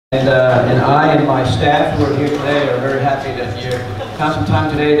And I and my staff who are here today are very happy that you found some time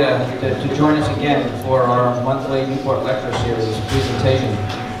today to join us again for our monthly Newport Lecture Series presentation.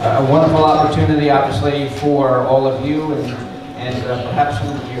 A wonderful opportunity, obviously, for all of you and perhaps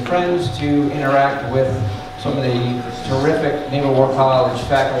some of your friends to interact with some of the terrific Naval War College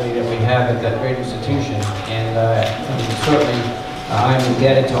faculty that we have at that great institution. And certainly, I'm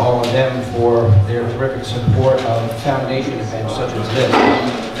indebted to all of them for their terrific support of foundation events such as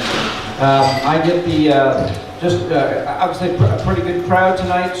this. I get the, obviously a pretty good crowd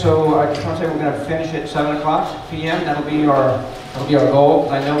tonight, so I just want to say we're going to finish at 7 o'clock p.m. That'll be our goal.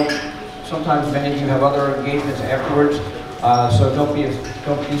 I know sometimes many of you have other engagements afterwards, so don't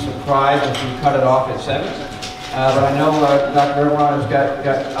be surprised if we cut it off at 7. But I know Dr. Reveron has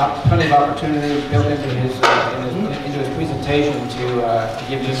got plenty of opportunity built into his presentation to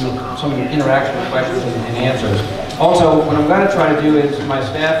give you some interaction questions and answers. Also, what I'm going to try to do is my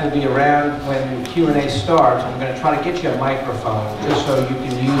staff will be around when Q&A starts. I'm going to try to get you a microphone just so you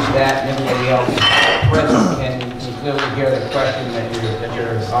can use that and everybody else present can clearly hear the question that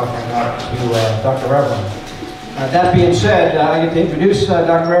you're offering up to Dr. Reveron. That being said, I get to introduce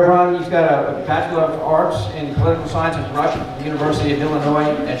Dr. Reveron. He's got a Bachelor of Arts in Political Science and Russian from the University of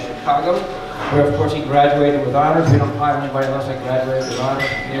Illinois at Chicago, where of course he graduated with honors. We don't hire anybody unless they graduated with honors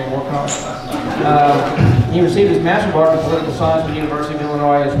from the Naval War College. He received his Master of Arts in Political Science from the University of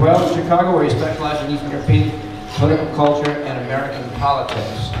Illinois as well in Chicago, where he specialized in Eastern European political culture and American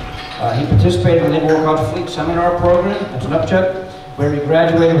politics. He participated in the Naval War College Fleet Seminar Program at Newport, where he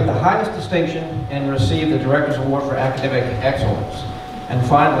graduated with the highest distinction and received the Director's Award for Academic Excellence. And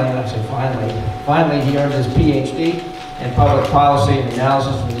finally, and I say finally he earned his PhD in Public Policy and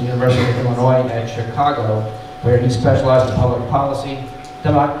Analysis from the University of Illinois at Chicago, where he specialized in public policy,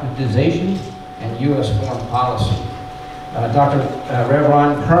 democratization, and U.S. foreign policy. Dr.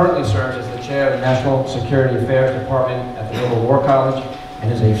 Reveron currently serves as the chair of the National Security Affairs Department at the Naval War College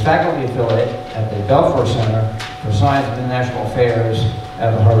and is a faculty affiliate at the Belfer Center for Science and International Affairs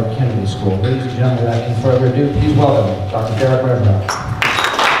at the Harvard Kennedy School. Ladies and gentlemen, without any further ado, please welcome Dr. Derek Reveron.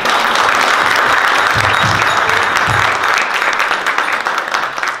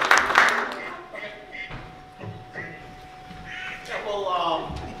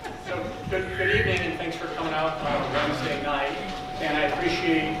 Good evening, and thanks for coming out on Wednesday night. And I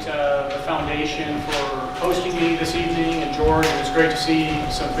appreciate the foundation for hosting me this evening, and George, and it's great to see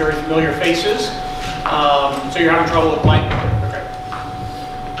some very familiar faces. So you're having trouble with mic? Okay.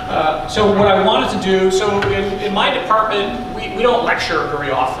 So what I wanted to do, so in my department, we don't lecture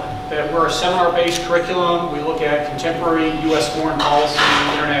very often. We're a seminar-based curriculum. We look at contemporary U.S. foreign policy,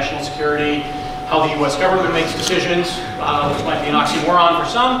 international security, how the U.S. government makes decisions, which might be an oxymoron for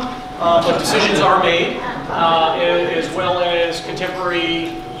some, but decisions are made, as well as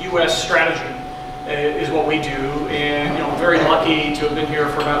contemporary U.S. strategy is what we do. And I'm very lucky to have been here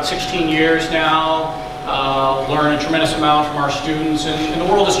for about 16 years now, learned a tremendous amount from our students, and the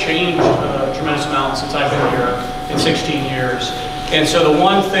world has changed a tremendous amount since I've been here in 16 years. And so the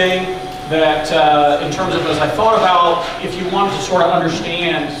one thing that, in terms of as I thought about, if you wanted to sort of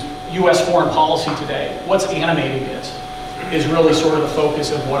understand U.S. foreign policy today, what's animating it is really sort of the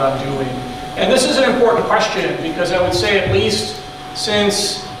focus of what I'm doing. And this is an important question because I would say at least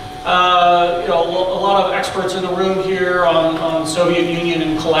since a lot of experts in the room here on Soviet Union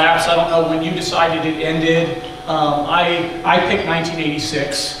and collapse, I don't know when you decided it ended. I picked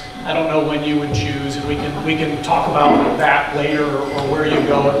 1986. I don't know when you would choose, and we can talk about that later or where you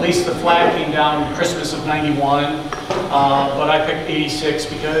go. At least the flag came down Christmas of '91, but I picked 86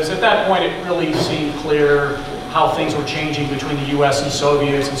 because at that point it really seemed clear how things were changing between the U.S. and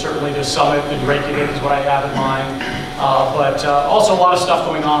Soviets, and certainly the summit in Reykjavik is what I have in mind. But also a lot of stuff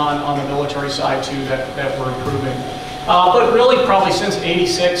going on the military side too that we're improving. But really probably since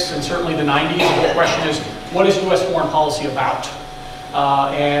 '86 and certainly the '90s, the whole question is, what is U.S. foreign policy about?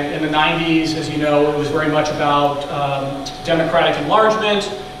 And in the '90s, as you know, it was very much about democratic enlargement,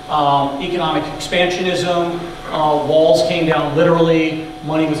 economic expansionism, walls came down literally,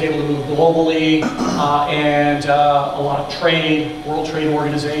 money was able to move globally, and a lot of trade, World Trade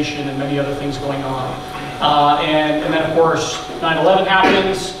Organization, and many other things going on. And then, of course, 9/11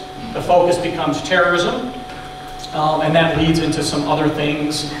 happens, the focus becomes terrorism, and that leads into some other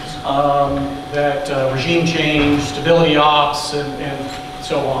things, that regime change, stability ops, and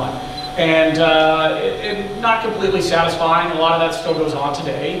so on. And not completely satisfying. A lot of that still goes on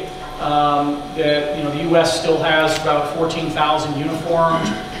today. The U.S. still has about 14,000 uniformed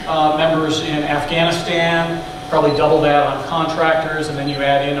members in Afghanistan, probably double that on contractors, and then you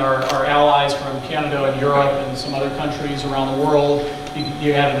add in our allies from Canada and Europe and some other countries around the world.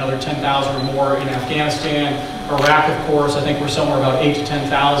 you add another 10,000 or more in Afghanistan. Iraq, of course, I think we're somewhere about 8 to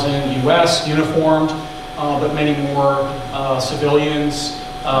 10,000 U.S. uniformed, but many more civilians.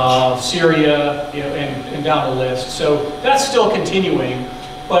 Syria, and down the list. So that's still continuing.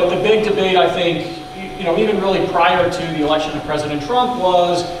 But the big debate, I think, even really prior to the election of President Trump,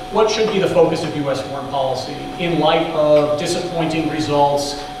 was what should be the focus of U.S. foreign policy in light of disappointing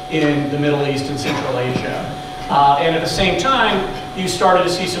results in the Middle East and Central Asia. And at the same time, you started to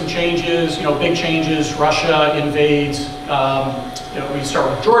see some changes, big changes. Russia invades, we start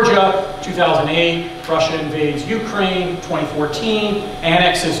with Georgia, 2008, Russia invades Ukraine, 2014,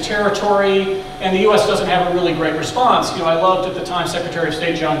 annexes territory, and the U.S. doesn't have a really great response. I loved at the time Secretary of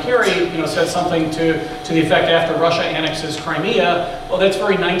State John Kerry, said something to the effect after Russia annexes Crimea, well, that's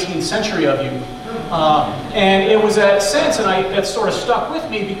very 19th century of you. And it was that sense, and that sort of stuck with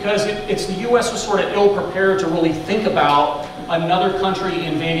me because it's the U.S. was sort of ill-prepared to really think about another country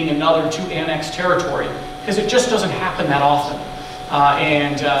invading another to annex territory, because it just doesn't happen that often.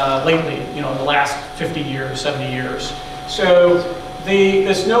 Lately, in the last 50 years, 70 years. So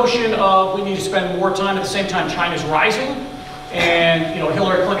this notion of we need to spend more time, at the same time China's rising, and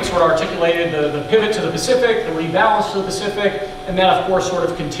Hillary Clinton sort of articulated the pivot to the Pacific, the rebalance to the Pacific, and that of course sort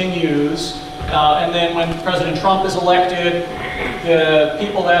of continues. And then when President Trump is elected, the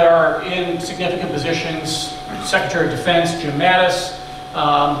people that are in significant positions, Secretary of Defense Jim Mattis,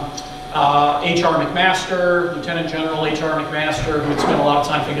 H.R. McMaster, Lieutenant General H.R. McMaster, who had spent a lot of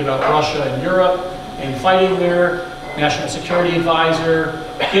time thinking about Russia and Europe and fighting there, National Security Advisor,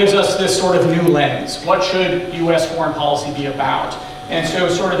 gives us this sort of new lens. What should U.S. foreign policy be about? And so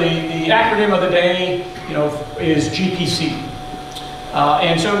sort of the acronym of the day, is GPC.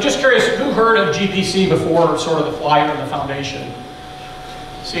 And so I'm just curious, who heard of GPC before sort of the flyer and the foundation?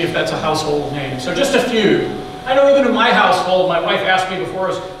 See if that's a household name. So just a few. I know even in my household, my wife asked me before I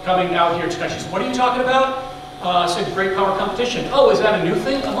was coming out here tonight, she said, what are you talking about? I said, great power competition. Oh, is that a new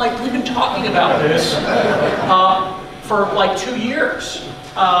thing? I'm like, we've been talking about this for like 2 years.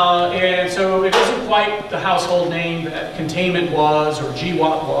 And so it isn't quite the household name that containment was or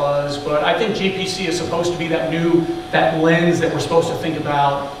GWAT was, but I think GPC is supposed to be that lens that we're supposed to think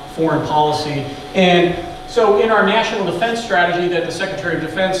about foreign policy. And so in our national defense strategy that the Secretary of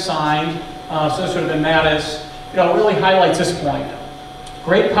Defense signed, so sort of in Mattis, it really highlights this point.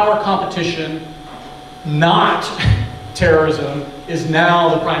 Great power competition, not terrorism, is now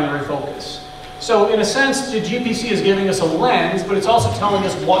the primary focus. So in a sense, the GPC is giving us a lens, but it's also telling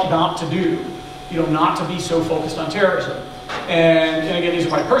us what not to do. Not to be so focused on terrorism. And again, these are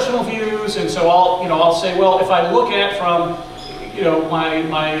my personal views, and so I'll say, well, if I look at from,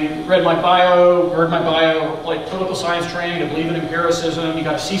 read my bio, heard my bio, like political science trained, I believe in empiricism, you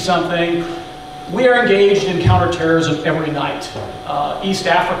got to see something. We are engaged in counterterrorism every night. East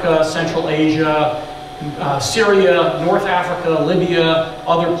Africa, Central Asia, Syria, North Africa, Libya,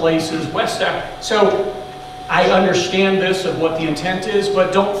 other places, West Africa. So I understand this of what the intent is,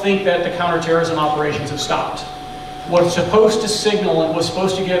 but don't think that the counterterrorism operations have stopped. What's supposed to signal and what's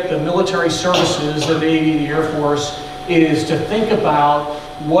supposed to get the military services, the Navy, the Air Force, is to think about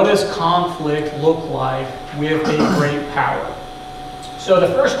what does conflict look like with a great power. So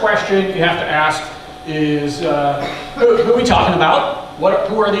the first question you have to ask is, who are we talking about?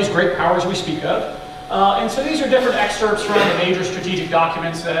 Who are these great powers we speak of? And so these are different excerpts from the major strategic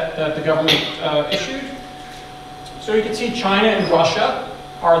documents that the government issued. So you can see China and Russia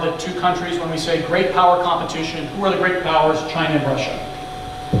are the two countries when we say great power competition. Who are the great powers? China and Russia.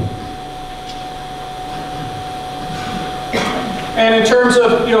 And in terms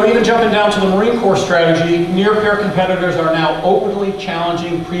of, even jumping down to the Marine Corps strategy, near-peer competitors are now openly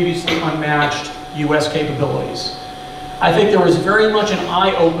challenging previously unmatched U.S. capabilities. I think there was very much an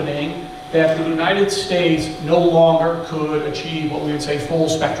eye-opening that the United States no longer could achieve what we would say full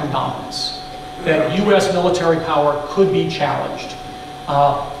spectrum dominance. That U.S. military power could be challenged.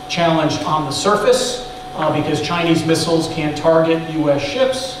 Challenged on the surface, because Chinese missiles can target U.S.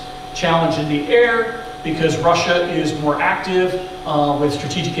 ships. Challenged in the air, because Russia is more active with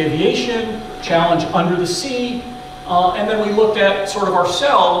strategic aviation. Challenged under the sea. And then we looked at sort of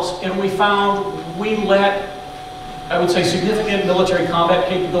ourselves, and we found we let, I would say, significant military combat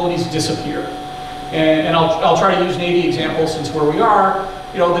capabilities disappear. And I'll try to use Navy examples since where we are.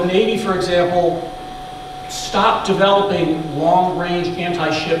 The Navy, for example, stopped developing long-range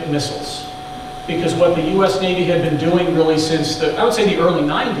anti-ship missiles. Because what the U.S. Navy had been doing really since I would say the early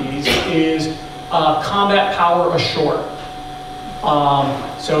 90s is combat power ashore.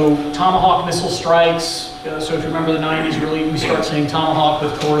 So Tomahawk missile strikes, so if you remember the 90s, really we start seeing Tomahawk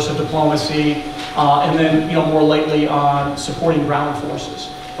with coercive diplomacy. and then more lately on supporting ground forces.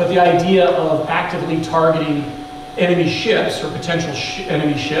 But the idea of actively targeting enemy ships or potential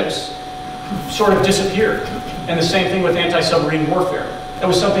enemy ships sort of disappeared. And the same thing with anti-submarine warfare. That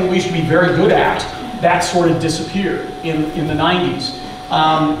was something we used to be very good at. That sort of disappeared in the 90s.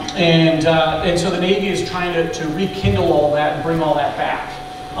 And so the Navy is trying to rekindle all that and bring all that back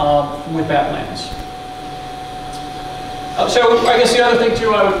with that lens. So I guess the other thing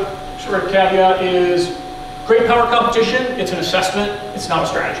too I would sort of caveat is great power competition, it's an assessment, it's not a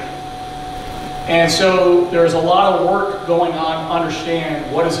strategy. And so there's a lot of work going on to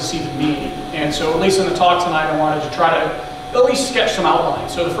understand what does this even mean. And so at least in the talk tonight I wanted to try to at least sketch some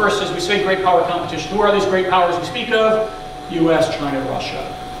outlines. So the first is we say great power competition. Who are these great powers we speak of? US, China, Russia.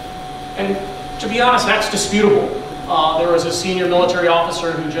 And to be honest, that's disputable. There was a senior military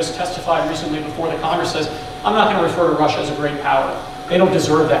officer who just testified recently before the Congress says, I'm not going to refer to Russia as a great power. They don't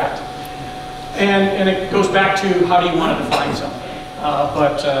deserve that. And it goes back to how do you want to define something,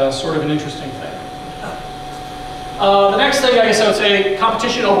 but sort of an interesting thing. The next thing I guess I would say,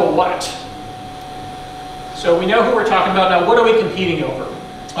 competition over what? So we know who we're talking about now. What are we competing over?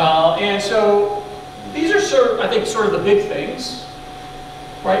 And so these are I think sort of the big things,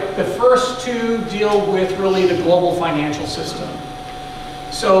 right? The first two deal with really the global financial system.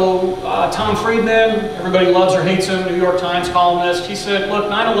 So Tom Friedman, everybody loves or hates him, New York Times columnist, he said, look,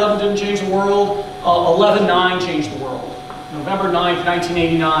 9/11 didn't change the world, 11/9 changed the world. November 9th,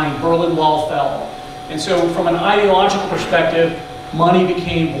 1989, Berlin Wall fell. And so from an ideological perspective, money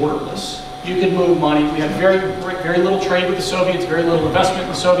became borderless. You could move money. We had very little trade with the Soviets, very little investment in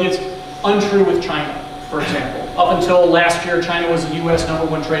the Soviets. Untrue with China, for example. Up until last year, China was the US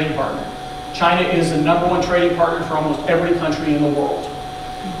 #1 trading partner. China is the #1 trading partner for almost every country in the world.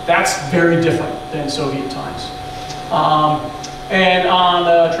 That's very different than Soviet times. And on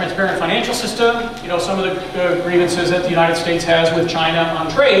the transparent financial system, some of the grievances that the United States has with China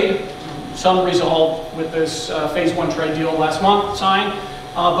on trade, some resolved with this phase 1 trade deal last month signed,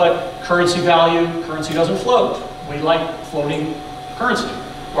 but currency value, currency doesn't float. We like floating currency,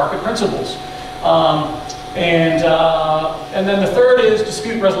 market principles. And then the third is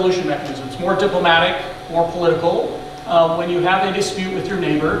dispute resolution mechanisms, more diplomatic, more political. When you have a dispute with your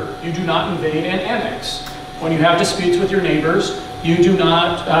neighbor, you do not invade and annex. When you have disputes with your neighbors, you do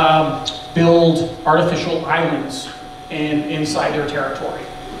not build artificial islands inside their territory.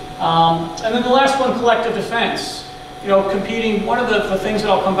 And then the last one, collective defense. Competing, one of the things that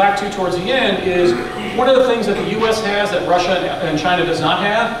I'll come back to towards the end is one of the things that the US has that Russia and China does not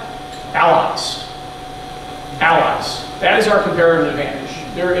have, allies. Allies. That is our comparative advantage.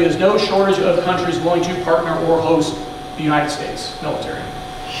 There is no shortage of countries willing to partner or host the United States military.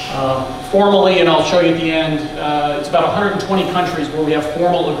 Formally, and I'll show you at the end, it's about 120 countries where we have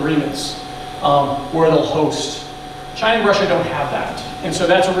formal agreements where they'll host. China and Russia don't have that. And so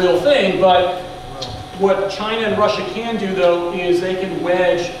that's a real thing, but what China and Russia can do, though, is they can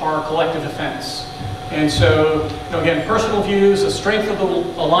wedge our collective defense. And so, again, personal views, the strength of the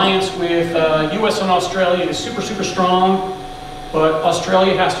alliance with US and Australia is super, super strong. But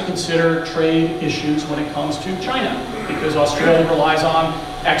Australia has to consider trade issues when it comes to China, because Australia relies on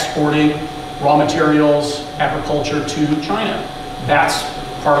exporting raw materials, agriculture to China. That's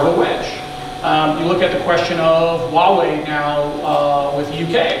part of a wedge. You look at the question of Huawei now with the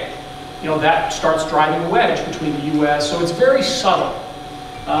UK. That starts driving a wedge between the US, so it's very subtle.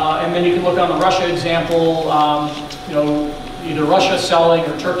 And then you can look on the Russia example, either Russia selling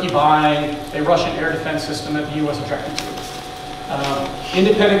or Turkey buying a Russian air defense system that the US objected to.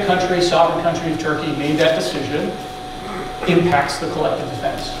 Independent country, sovereign country of Turkey made that decision, impacts the collective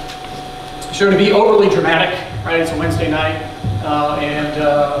defense. So to be overly dramatic, right, it's a Wednesday night, and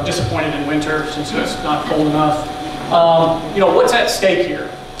I'm disappointed in winter since it's not cold enough. What's at stake here?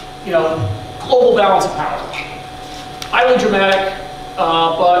 Global balance of power. Highly dramatic,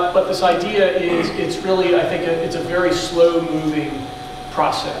 but this idea is, it's really, I think, it's a very slow-moving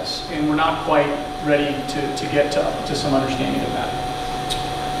process, and we're not quite ready to get to some understanding of that.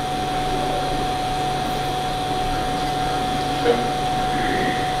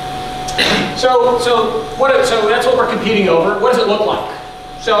 So that's what we're competing over. What does it look like?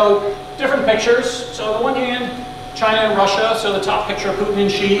 So different pictures. So on the one hand, China and Russia. So the top picture, Putin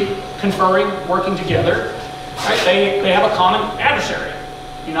and Xi conferring, working together. Right? They have a common adversary,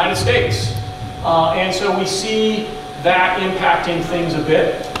 the United States, and so we see that impacting things a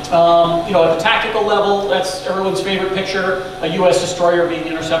bit. At the tactical level, that's everyone's favorite picture, a US destroyer being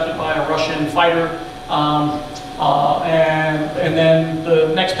intercepted by a Russian fighter. And then the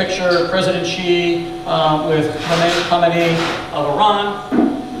next picture, President Xi with Khamenei of Iran.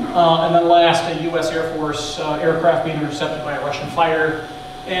 And then last, a US Air Force aircraft being intercepted by a Russian fighter.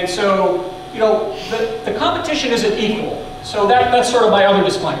 And so, you know, the competition isn't equal. So that's sort of my other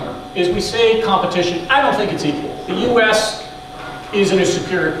disclaimer, is we say competition. I don't think it's equal. The US is in a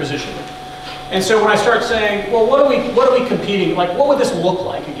superior position. And so when I start saying, well, what are we competing? Like, what would this look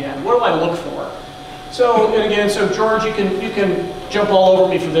like again? What do I look for? So, and again, so George, you can jump all over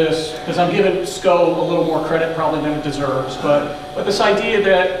me for this, because I'm giving SCO a little more credit probably than it deserves. But this idea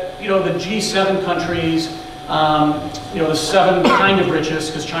that, you know, the G7 countries, you know, the 7 kind of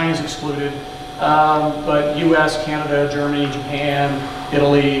richest, because China's excluded, but US, Canada, Germany, Japan,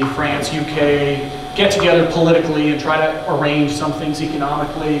 Italy, France, UK, get together politically and try to arrange some things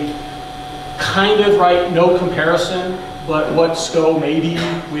economically. Kind of, right, no comparison, but what SCO may be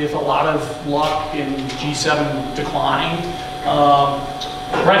with a lot of luck in G7 decline.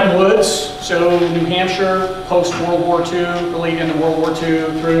 Bretton Woods, so New Hampshire, post-World War II, really into World War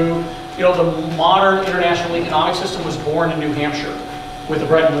II through, you know, the modern international economic system was born in New Hampshire with the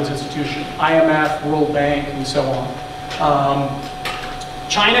Bretton Woods Institution, IMF, World Bank, and so on.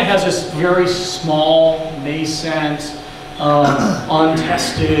 China has this very small, nascent,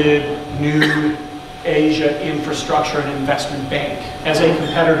 untested, new Asia infrastructure and investment bank as a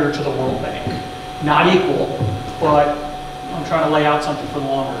competitor to the World Bank. Not equal, but I'm trying to lay out something for the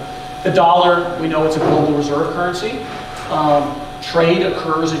longer. The dollar, we know it's a global reserve currency. Trade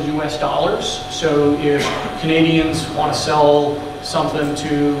occurs in US dollars, so if Canadians want to sell something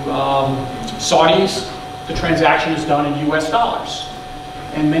to Saudis, the transaction is done in US dollars.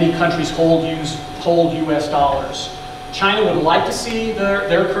 And many countries hold US dollars. China would like to see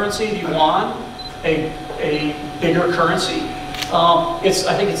their currency, the yuan, a bigger currency.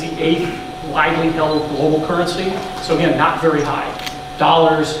 I think it's the 8th widely held global currency. So again, not very high.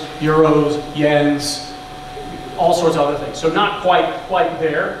 Dollars, euros, yens, all sorts of other things. So not quite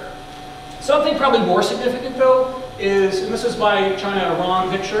there. Something probably more significant though is, and this is my China-Iran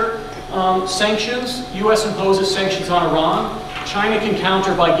picture, sanctions. US imposes sanctions on Iran. China can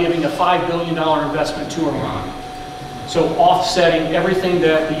counter by giving a $5 billion investment to Iran. So offsetting everything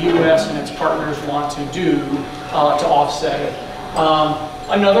that the US and its partners want to do to offset it.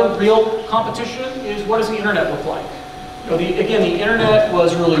 Another real competition is, what does the internet look like? You know, again, the internet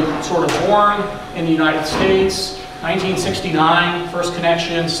was really sort of born in the United States. 1969, first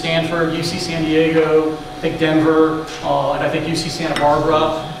connection, Stanford, UC San Diego, I think Denver, and I think UC Santa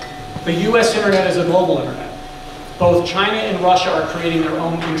Barbara. The US internet is a global internet. Both China and Russia are creating their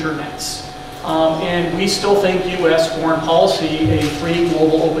own internets. And we still think US foreign policy, a free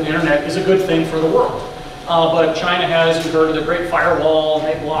global open internet, is a good thing for the world. But China has, you've heard of the Great Firewall,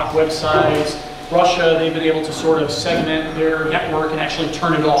 they block websites. Russia, they've been able to sort of segment their network and actually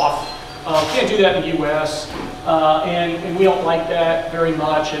turn it off. Can't do that in the US. And we don't like that very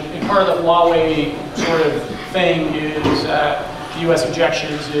much. And part of the Huawei sort of thing is the US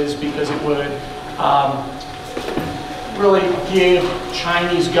objections is because it would really give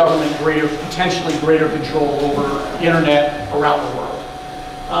Chinese government potentially greater control over the internet around the world.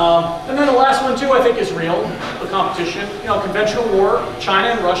 And then the last one too, I think, is real, the competition. You know, conventional war, China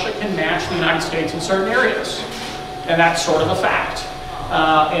and Russia can match the United States in certain areas. And that's sort of a fact.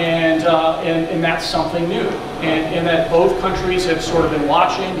 And that's something new. And that both countries have sort of been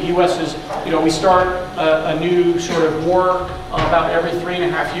watching. The US is, you know, we start a new sort of war about every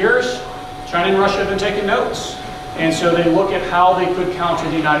 3.5 years. China and Russia have been taking notes. And so they look at how they could counter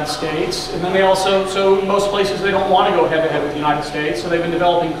the United States. And then they also, so most places they don't want to go head-to-head with the United States. So they've been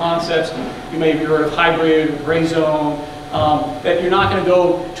developing concepts, you may have heard of hybrid, gray zone, that you're not going to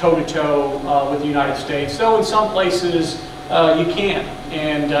go toe-to-toe with the United States. Though in some places you can.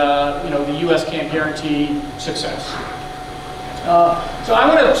 And you know, the US can't guarantee success. So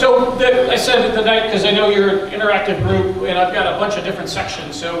I said at the night, because I know you're an interactive group, and I've got a bunch of different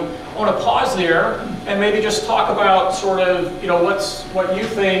sections. So I want to pause there and maybe just talk about sort of, you know, what you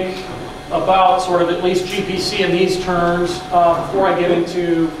think about sort of at least GPC in these terms before I get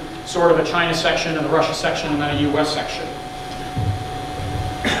into sort of a China section and the Russia section and then a US section.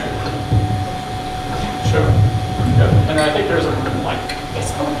 Sure. Yeah. And I think there's a mic.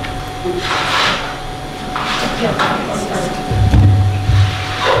 Yes.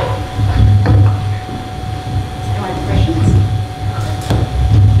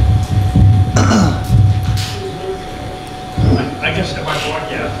 I guess am I going?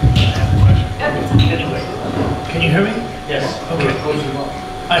 Yeah. I have a question. Anyway, can you hear me? Yes. Okay.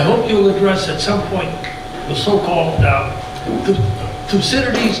 I hope you'll address at some point the so-called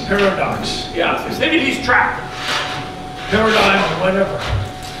Thucydides paradox. Yeah, Thucydides trap. Paradigm or whatever.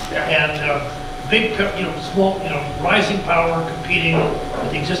 Yeah. And big, small, rising power competing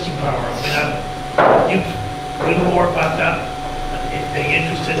with the existing power. I mean, you know more about that. I'd be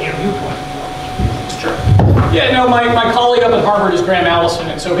interested in your viewpoint. Sure. Yeah, no, my colleague up at Harvard is Graham Allison,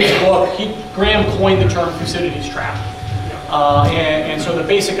 and so his book, Graham coined the term Thucydides trap. And so the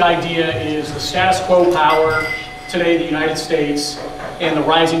basic idea is the status quo power, today the United States, and the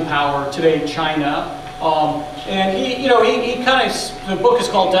rising power, today China. And he kind of, the book is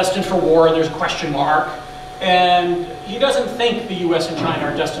called Destined for War, and there's a question mark. And he doesn't think the US and China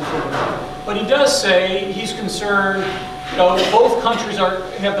are destined for war. But he does say he's concerned, both countries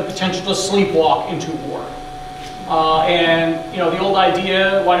have the potential to sleepwalk into war. And the old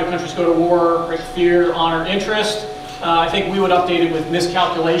idea, why do countries go to war? Right? Fear, honor, interest. I think we would update it with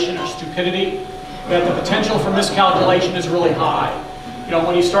miscalculation or stupidity. That the potential for miscalculation is really high.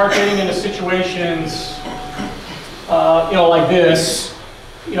 When you start getting into situations, like this,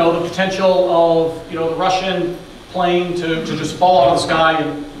 the potential of, the Russian plane to just fall out of the sky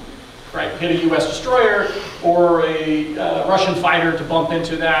and hit a U.S. destroyer, or a Russian fighter to bump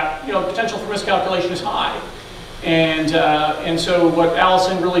into that, potential for miscalculation is high. And so what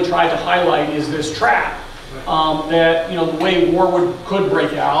Allison really tried to highlight is this trap, that, the way war could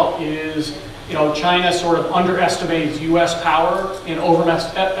break out is, China sort of underestimates U.S. power and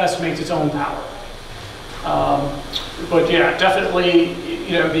overestimates its own power. But yeah, definitely,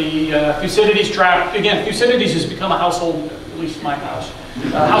 the Thucydides trap, again, Thucydides has become a household, at least in my house,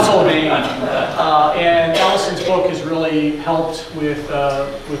 household name. And Allison's book has really helped with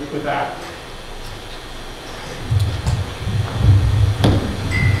that.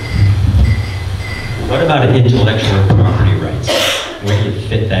 What about intellectual property rights? Where do you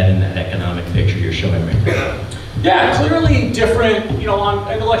fit that in that economic picture you're showing right now? Yeah, clearly different,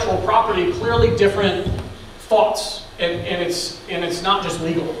 on intellectual property, clearly different thoughts, and it's not just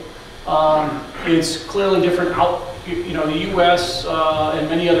legal. It's clearly different the U.S. And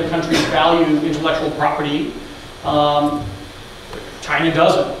many other countries value intellectual property. China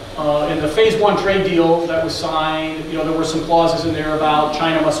doesn't. In the Phase 1 trade deal that was signed, there were some clauses in there about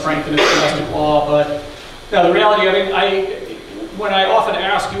China must strengthen its domestic law, but the reality, when I often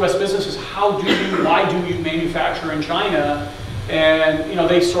ask U.S. businesses, why do you manufacture in China? And,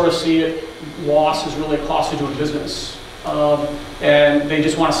 they sort of see it, loss is really a cost of doing business. And they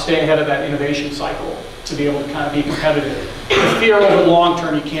just want to stay ahead of that innovation cycle to be able to kind of be competitive. The fear over the long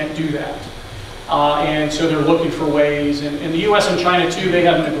term, you can't do that. And so they're looking for ways. And in the U.S. and China, too, they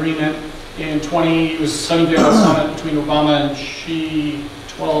had an agreement in it was Sunnyvale Summit between Obama and Xi,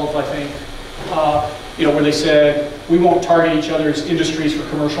 12, I think, where they said, we won't target each other's industries for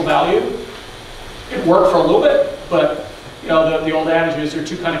commercial value. It worked for a little bit, but the old adage is there are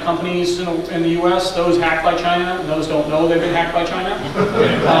two kind of companies in the U.S., those hacked by China, and those don't know they've been hacked by China.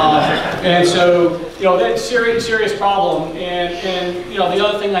 And so, that's a serious problem. And the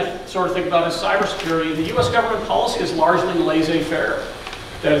other thing I sort of think about is cybersecurity. The U.S. government policy is largely laissez-faire,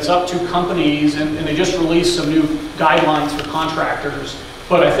 that it's up to companies, and they just released some new guidelines for contractors.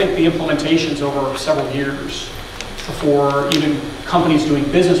 But I think the implementation's over several years before even companies doing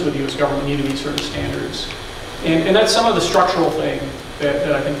business with the U.S. government need to meet certain standards. And that's some of the structural thing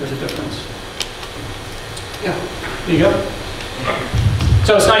that I think there's a difference. Yeah, there you go.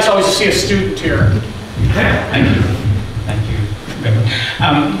 So it's nice always to see a student here. Thank you. Thank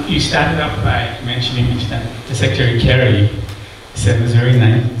you. You started off by mentioning that the Secretary Kerry said it was very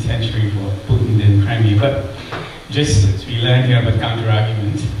 19th century war, Putin didn't Crimea, but just as we learned here about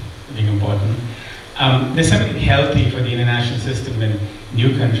counter-arguments being important, there's something healthy for the international system when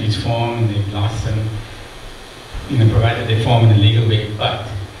new countries form and they've lost them, provided they form in a legal way, but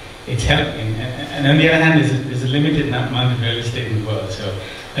it's helping. And on the other hand, there's a limited amount of real estate in the world, so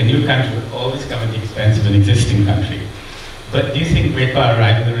a new country will always come at the expense of an existing country. But do you think great power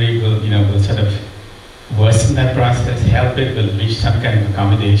rivalry will sort of worsen that process, help it, will reach some kind of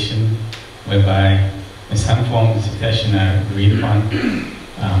accommodation whereby some form of succession are agreed upon?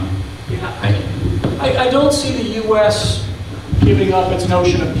 Thank you. I don't see the U.S. giving up its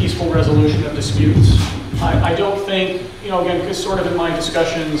notion of peaceful resolution of disputes. I don't think, again, because sort of in my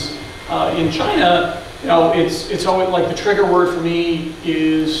discussions in China, it's always like the trigger word for me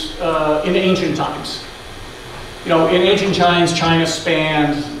is in ancient times. In ancient times, China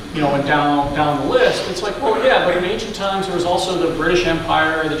spanned, and down the list. It's like, well, yeah, but in ancient times there was also the British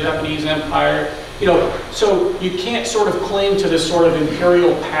Empire, the Japanese Empire, so you can't sort of cling to this sort of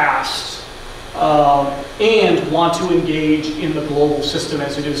imperial past and want to engage in the global system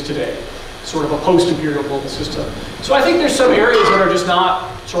as it is today. Sort of a post-imperial global system. So I think there's some areas that are just not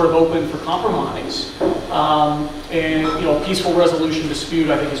sort of open for compromise. And peaceful resolution dispute,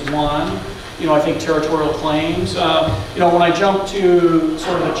 I think, is one. I think territorial claims. When I jump to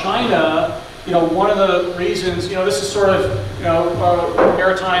sort of the China, one of the reasons, this is sort of,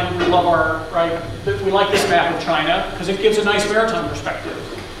 maritime, we love we like this map of China because it gives a nice maritime perspective.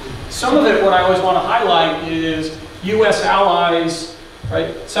 Some of it, what I always want to highlight is U.S. allies,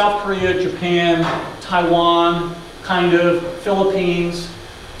 right? South Korea, Japan, Taiwan, kind of, Philippines.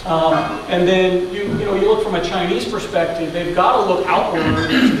 And then you look from a Chinese perspective, they've got to look outward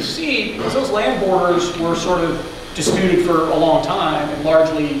to the sea because those land borders were sort of disputed for a long time and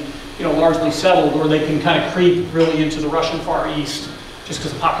largely settled, or they can kind of creep really into the Russian Far East just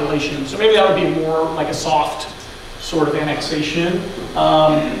because of population. So maybe that would be more like a soft sort of annexation.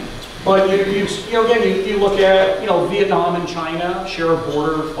 But again, you look at Vietnam and China share a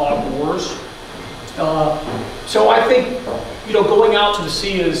border, fought wars. So I think going out to the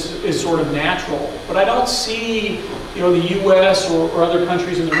sea is sort of natural. But I don't see the U.S. or other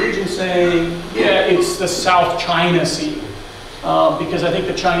countries in the region saying, yeah, it's the South China Sea. Because I think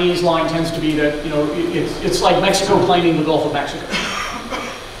the Chinese line tends to be that it's like Mexico claiming the Gulf of Mexico.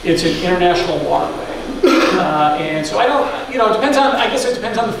 It's an international waterway, and so I don't. It depends on. I guess it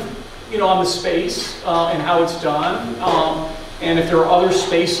depends on on the space and how it's done, and if there are other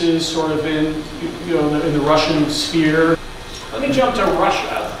spaces sort of in in the Russian sphere. Let me jump to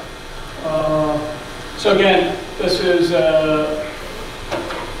Russia. So again, this is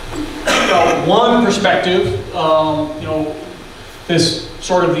one perspective. This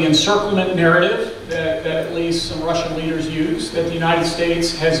sort of the encirclement narrative that at least some Russian leaders use, that the United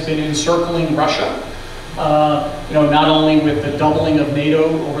States has been encircling Russia, not only with the doubling of NATO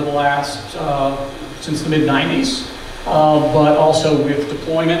over the last, since the mid-90s, but also with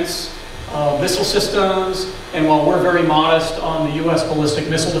deployments of missile systems. And while we're very modest on the U.S. ballistic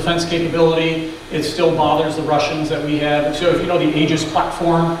missile defense capability, it still bothers the Russians that we have. So if you know the Aegis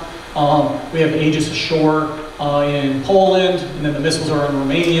platform, we have Aegis ashore in Poland, and then the missiles are in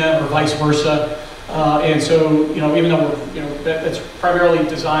Romania, or vice versa. And so, even though that's primarily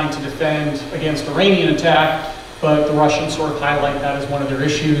designed to defend against Iranian attack, but the Russians sort of highlight that as one of their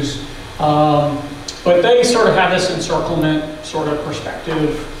issues. But they sort of have this encirclement sort of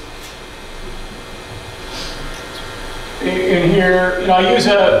perspective. In here, I use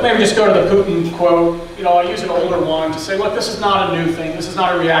maybe just go to the Putin quote. I use an older one to say, look, this is not a new thing. This is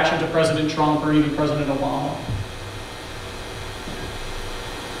not a reaction to President Trump or even President Obama.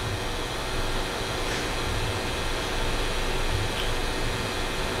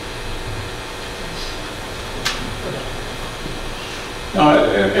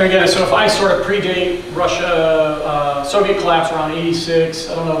 And again, so if I sort of predate Russia, Soviet collapse around '86,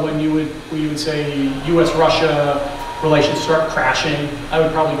 I don't know when you would say U.S.-Russia relations start crashing. I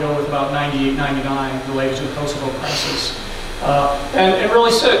would probably go with about 98, 99 related to the Kosovo crisis. And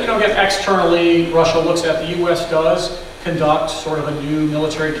really, so, again, externally, Russia looks at the U.S. does conduct sort of a new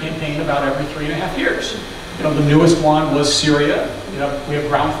military campaign about every 3.5 years. The newest one was Syria. We have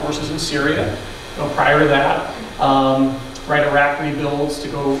ground forces in Syria. Prior to that, Iraq rebuilds to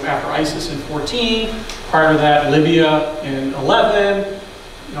go after ISIS in 14. Prior to that, Libya in 11.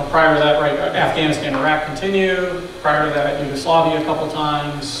 Prior to that, Afghanistan, Iraq continue. Prior to that, Yugoslavia a couple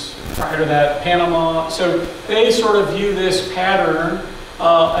times. Prior to that, Panama. So they sort of view this pattern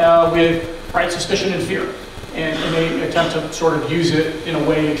with suspicion and fear, and they attempt to sort of use it in a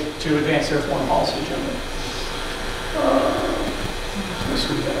way to advance their foreign policy agenda.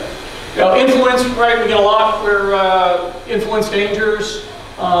 Influence, we get a lot where influence dangers.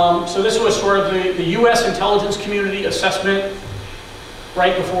 So this was sort of the U.S. intelligence community assessment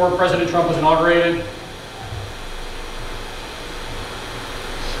right before President Trump was inaugurated.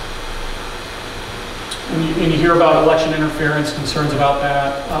 And you hear about election interference, concerns about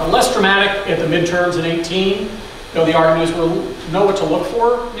that. Less dramatic at the midterms in 18. The argument is we'll know what to look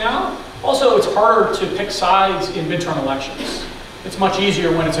for now. Also, it's harder to pick sides in midterm elections. It's much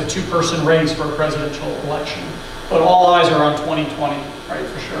easier when it's a two-person race for a presidential election. But all eyes are on 2020,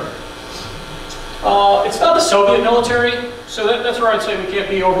 for sure. It's not the Soviet military, so that's where I'd say we can't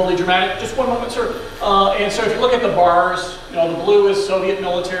be overly dramatic. Just one moment, sir. And so if you look at the bars, the blue is Soviet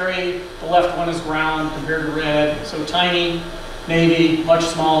military, the left one is ground compared to red. So tiny, Navy, much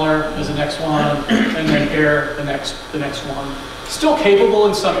smaller as the next one, and then air, the next one. Still capable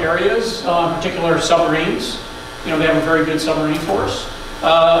in some areas, in particular submarines. They have a very good submarine force,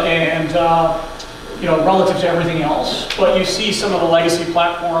 relative to everything else. But you see some of the legacy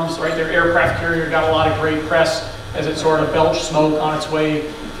platforms, their aircraft carrier got a lot of great press as it sort of belched smoke on its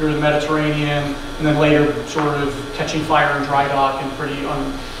way through the Mediterranean, and then later sort of catching fire in dry dock and pretty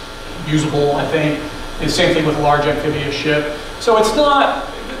unusable, I think. And same thing with a large amphibious ship. So it's not,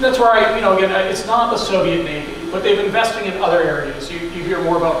 that's where again, it's not the Soviet Navy, but they've investing in other areas. You hear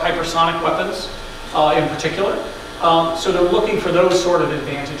more about hypersonic weapons in particular. So they're looking for those sort of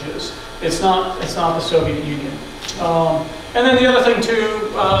advantages. It's not the Soviet Union. And then the other thing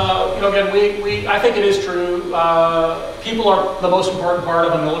too, again, I think it is true. People are the most important part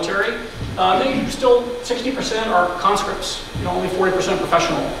of a military. They still 60% are conscripts. Only 40%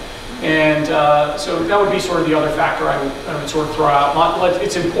 professional. And so that would be sort of the other factor I would sort of throw out.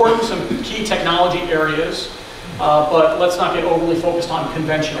 It's important, some key technology areas, but let's not get overly focused on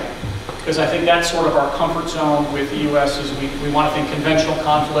conventional, because I think that's sort of our comfort zone with the U.S. is we want to think conventional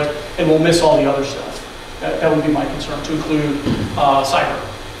conflict, and we'll miss all the other stuff. That would be my concern, to include cyber.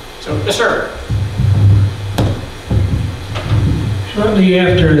 So, yes, sir. Shortly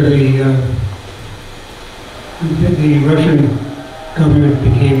after the Russian government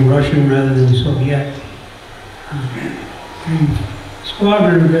became Russian rather than Soviet, a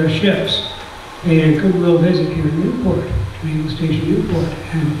squadron of their ships paid a goodwill visit here in Newport, Naval Station Newport,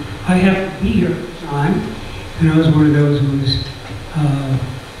 and I happened to be here at the time, and I was one of those who was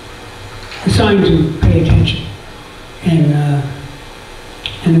assigned to pay attention. And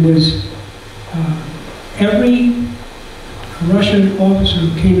it was every Russian officer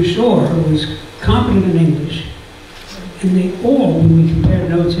who came ashore was competent in English, and they all, when we compared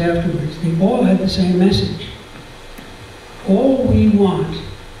notes afterwards, they all had the same message. All we want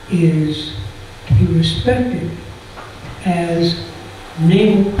is to be respected as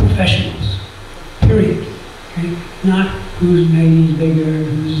naval professionals, period. Okay? Not whose navy's bigger,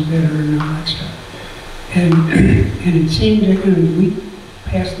 who's better, and all that stuff. And it seemed that we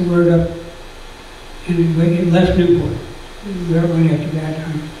passed the word up, and it left Newport. Where it went after that, I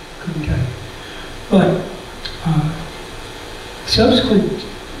couldn't tell you. But subsequent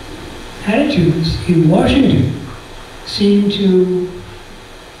attitudes in Washington seem to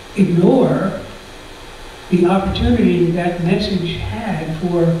ignore the opportunity that message had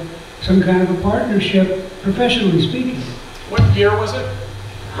for some kind of a partnership, professionally speaking. What year was it,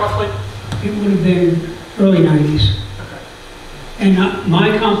 roughly? It would have been early 90s. And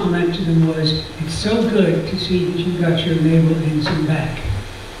my compliment to them was, it's so good to see that you got your naval ensign back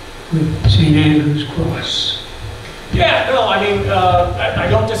with St. Andrew's Cross. Yeah, no, I mean, I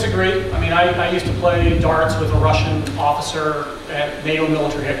don't disagree. I mean, I used to play darts with a Russian officer at NATO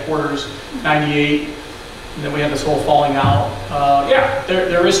military headquarters, 98, and then we had this whole falling out. Yeah,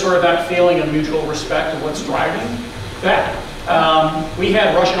 there is sort of that feeling of mutual respect of what's driving that. We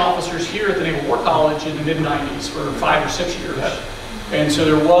had Russian officers here at the Naval War College in the mid-90s for 5 or 6 years. And so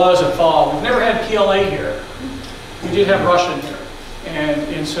there was a thaw. We've never had PLA here. We did have Russian here.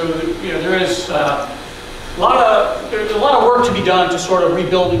 And so there is there's a lot of work to be done to sort of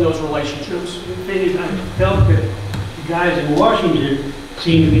rebuilding those relationships. The thing is, I felt that the guys in Washington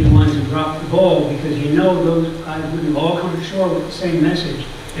seem to be the ones who dropped the ball, because those guys wouldn't have all come ashore with the same message.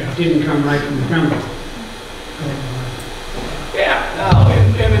 It didn't come right from the Kremlin. Yeah, no,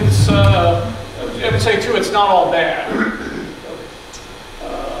 and it's, I would say too, it's not all bad.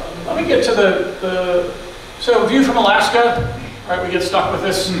 Let me get to so view from Alaska. All right, we get stuck with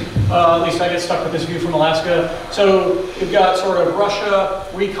this, at least I get stuck with this view from Alaska. So we've got sort of Russia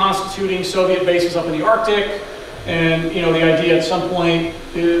reconstituting Soviet bases up in the Arctic, and the idea at some point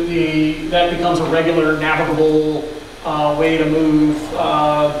that becomes a regular navigable way to move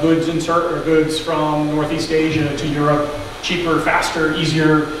goods from Northeast Asia to Europe, cheaper, faster,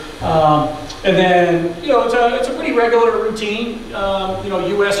 easier. And then, it's a pretty regular routine.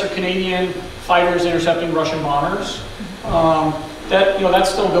 U.S. or Canadian fighters intercepting Russian bombers. That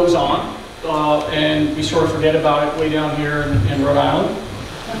still goes on, and we sort of forget about it way down here in Rhode Island.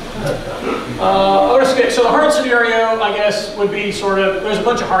 So the hard scenario, I guess, would be sort of, there's a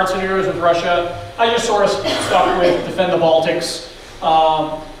bunch of hard scenarios with Russia. I just sort of stuck with defend the Baltics,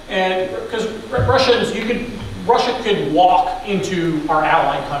 and because Russia could walk into our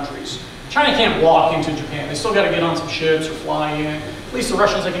allied countries. China can't walk into Japan. They still got to get on some ships or fly in. At least the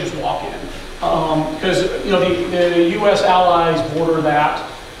Russians, they can just walk in. Because the U.S. allies border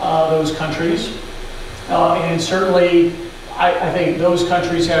those countries. And certainly, I think those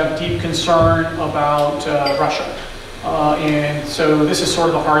countries have deep concern about Russia. And so this is sort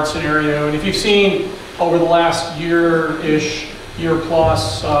of a hard scenario. And if you've seen over the last year-ish, year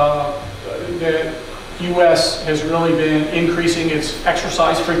plus, the U.S. has really been increasing its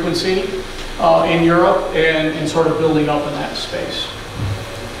exercise frequency in Europe and sort of building up in that space.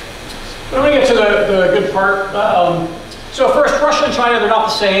 But I'm going to get to the good part. So first, Russia and China, they're not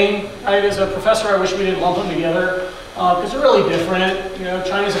the same. Right? As a professor, I wish we didn't lump them together because they're really different.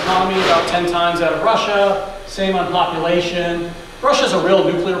 China's economy is about 10 times that of Russia, same on population. Russia's a real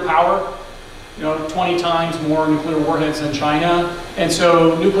nuclear power, 20 times more nuclear warheads than China, and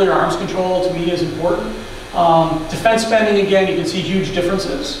so nuclear arms control to me is important. Defense spending, again, you can see huge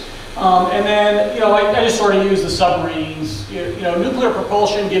differences. And then, I just sort of use the submarines. Nuclear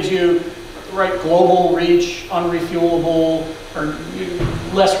propulsion gives you global reach, unrefuelable, or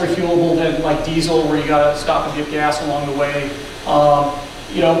less refuelable than like diesel, where you got to stop and get gas along the way.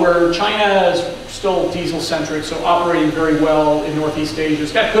 Where China is still diesel-centric, so operating very well in Northeast Asia.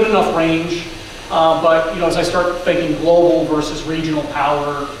 It's got good enough range, but as I start thinking global versus regional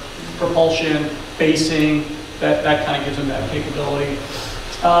power, propulsion, basing, that kind of gives them that capability.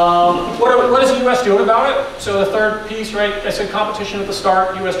 What is the U.S. doing about it? So the third piece, right? I said competition at the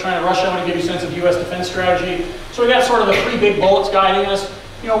start, U.S., China, Russia. I want to give you a sense of U.S. defense strategy. So we got sort of the three big bullets guiding us.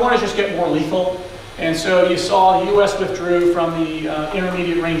 One is just get more lethal. And so you saw the U.S. withdrew from the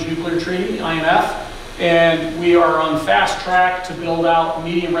Intermediate Range Nuclear Treaty, INF, and we are on fast track to build out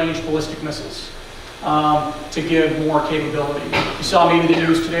medium-range ballistic missiles to give more capability. You saw maybe the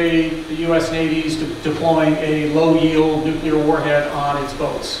news today, the U.S. Navy is deploying a low-yield nuclear warhead on its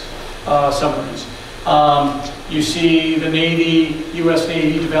boats, submarines. You see the Navy, U.S.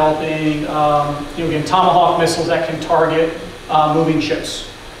 Navy developing, again, Tomahawk missiles that can target moving ships.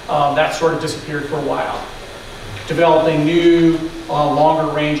 That sort of disappeared for a while. Developing new,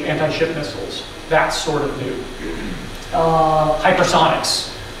 longer-range anti-ship missiles. That's sort of new. Hypersonics.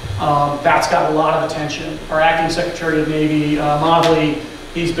 That's got a lot of attention. Our acting Secretary of Navy, Modley,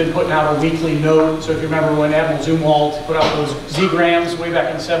 he's been putting out a weekly note. So if you remember when Admiral Zumwalt put out those Z-grams way back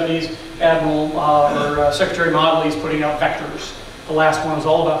in the 70s, Secretary Modley's putting out vectors. The last one was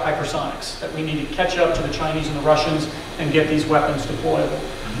all about hypersonics, that we need to catch up to the Chinese and the Russians and get these weapons deployable.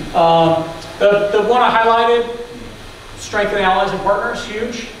 The one I highlighted, strengthen allies and partners,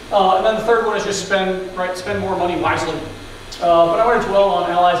 huge. And then the third one is just spend more money wisely. But I want to dwell on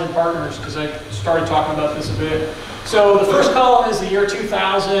allies and partners because I started talking about this a bit. So the first column is the year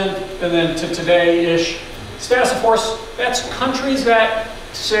 2000, and then to today-ish. Status of force, that's countries that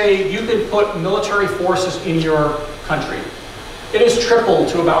say you can put military forces in your country. It has tripled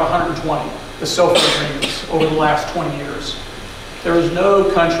to about 120, the SOFA agreements, over the last 20 years. There is no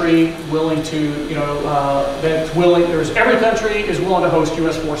country willing to, every country is willing to host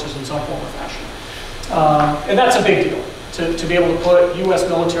U.S. forces in some form or fashion. And that's a big deal, to be able to put U.S.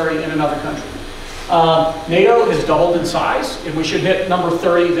 military in another country. NATO has doubled in size, and we should hit number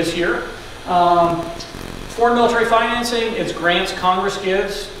 30 this year. Foreign military financing, it's grants Congress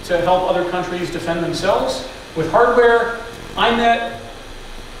gives to help other countries defend themselves. With hardware, IMET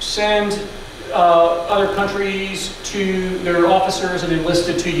send other countries to their officers and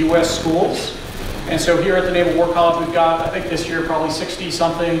enlisted to U.S. schools. And so here at the Naval War College, we've got, I think this year, probably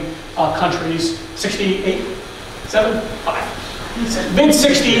 60-something countries, 68, 7, 5,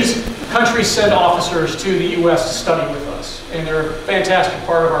 mid-60s countries send officers to the U.S. to study with us. And they're a fantastic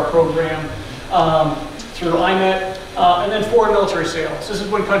part of our program through IMET. And then foreign military sales. This is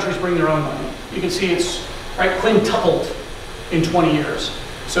when countries bring their own money. You can see it's quintupled in 20 years.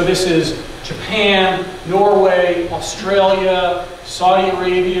 So this is Japan, Norway, Australia, Saudi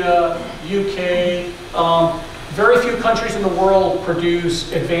Arabia, UK. Very few countries in the world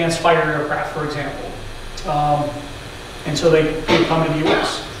produce advanced fighter aircraft, for example. And so they come to the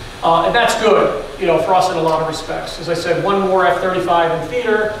US. And that's good, for us in a lot of respects. As I said, one more F-35 in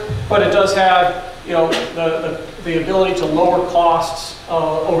theater, but it does have, the ability to lower costs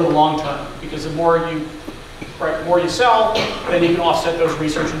over the long term, because the more you sell, then you can offset those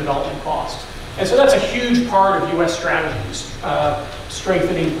research and development costs. And so that's a huge part of U.S. strategies,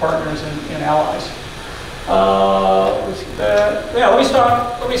 strengthening partners and allies.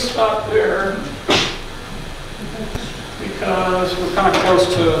 Let me stop there, because we're kind of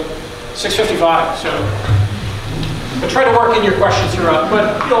close to 6:55. So I'll try to work in your questions throughout. But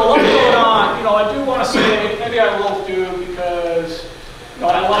a lot going on. I do want to say, maybe I will do, because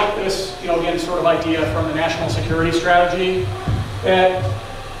I like this, again, sort of idea from the national security strategy, that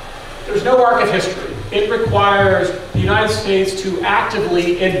there's no arc of history. It requires the United States to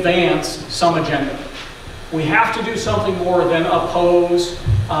actively advance some agenda. We have to do something more than oppose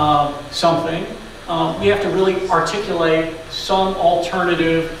something. We have to really articulate some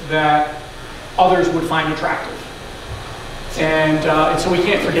alternative that others would find attractive. And so we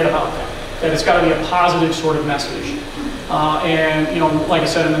can't forget about that it's got to be a positive sort of message. And like I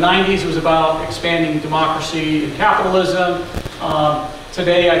said, in the 90s, it was about expanding democracy and capitalism.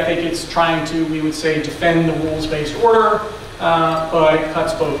 Today, I think it's trying to, we would say, defend the rules-based order, but it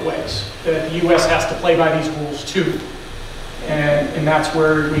cuts both ways. The U.S. has to play by these rules too. And that's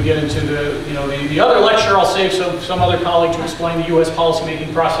where we get into the other lecture. I'll save some other colleague to explain the U.S.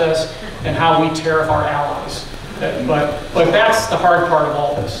 policymaking process and how we tariff our allies. But that's the hard part of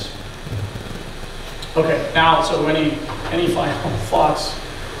all this. Okay, now, so any final thoughts?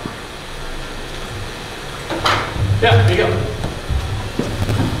 Yeah, there you go.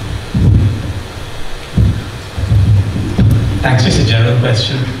 Thanks. Just a general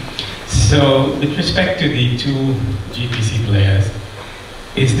question. So, with respect to the two GPC players,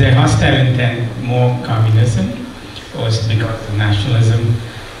 is their hostile intent more communism, or is it because of nationalism?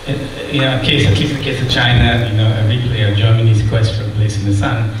 At least in the case of China, every player, Germany's quest for a place in the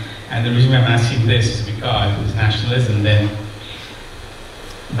sun. And the reason I'm asking this is because it was nationalism then.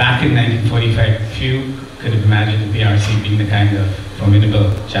 Back in 1945, few could have imagined the PRC being the kind of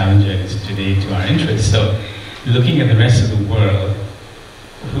formidable challenger it is today to our interests. So, looking at the rest of the world,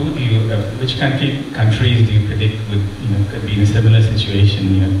 which countries do you predict could be in a similar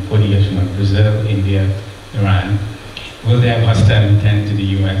situation, 40 years from now? Brazil, India, Iran. Will they have hostile intent to the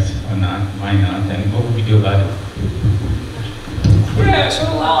U.S. or not? Why not? And what would we do about it? Yeah, so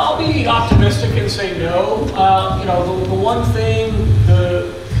I'll be optimistic and say no. The one thing,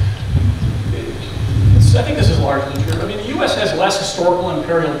 I think this is largely true. I mean, the U.S. has less historical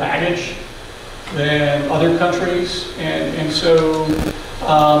imperial baggage than other countries, and so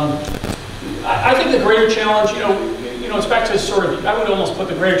I think the greater challenge, it's back to sort of, I would almost put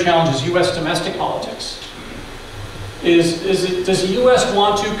the greater challenge as U.S. domestic politics. Does the U.S.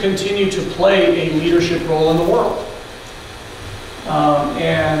 want to continue to play a leadership role in the world?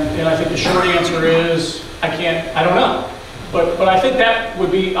 And I think the short answer is I don't know. But I think that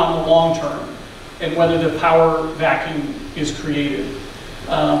would be on the long term, and whether the power vacuum is created.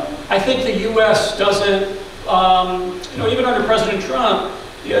 I think the U.S. doesn't, even under President Trump,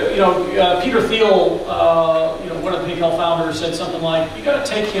 Peter Thiel, one of the PayPal founders, said something like, you got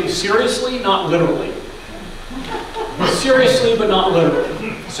to take him seriously, not literally. Seriously, but not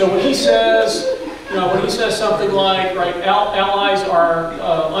literally. So when he says, something like, right, allies are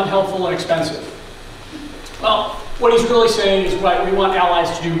unhelpful and expensive. Well, what he's really saying is, right, we want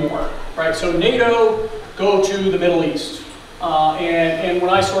allies to do more, right? So NATO, go to the Middle East. And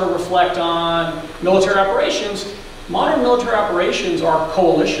when I sort of reflect on military operations, modern military operations are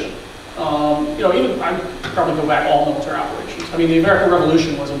coalition. Even I probably go back all military operations. I mean, the American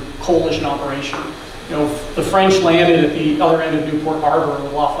Revolution was a coalition operation. The French landed at the other end of Newport Harbor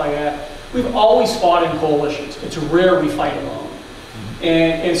with Lafayette. We've always fought in coalitions. It's rare we fight alone.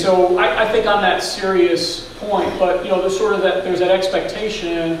 And so I think on that serious point, but there's sort of there's that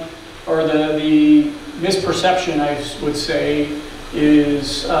expectation, or the misperception, I would say,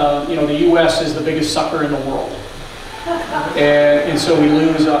 is the U.S. is the biggest sucker in the world, and so we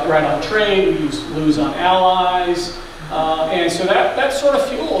lose right on trade, we lose on allies, and so that sort of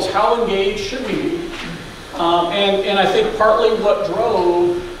fuels how engaged should we be, and I think partly what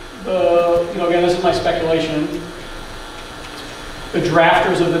drove again, this is my speculation, the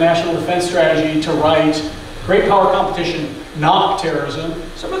drafters of the National Defense Strategy to write great power competition, not terrorism.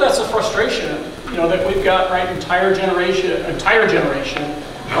 Some of that's a frustration, that we've got, right, entire generation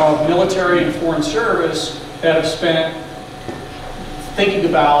of military and foreign service that have spent thinking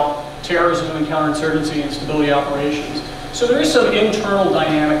about terrorism and counterinsurgency and stability operations. So there is some internal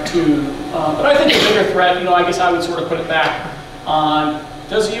dynamic too. But I think the bigger threat, I guess I would sort of put it back on,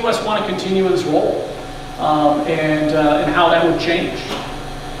 does the U.S. want to continue in this role? And how that would change.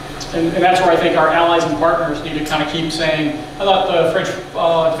 And that's where I think our allies and partners need to kind of keep saying, I thought the French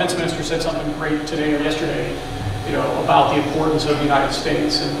defense minister said something great today or yesterday, about the importance of the United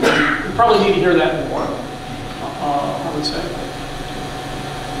States. And we probably need to hear that more, I would say.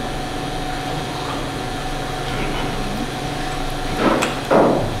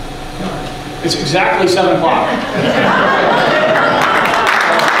 It's exactly 7 o'clock.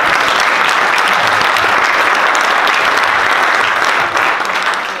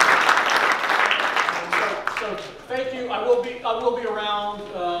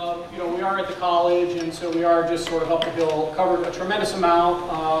 College, and so we are just sort of up the hill, covered a tremendous amount,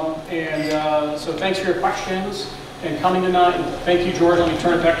 so thanks for your questions and coming tonight, and thank you, George. Let me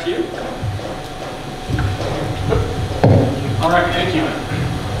turn it back to you. All right, thank you.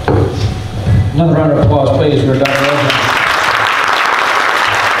 Another round of applause, please, for Dr. Reveron.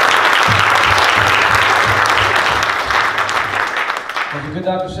 As the good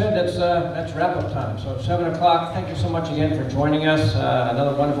doctor said, that's wrap-up time. So 7 o'clock, thank you so much again for joining us.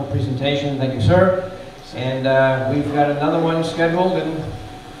 Another wonderful presentation. Thank you, sir. And we've got another one scheduled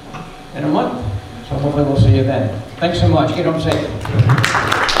in a month. So hopefully we'll see you then. Thanks so much. Get home safe.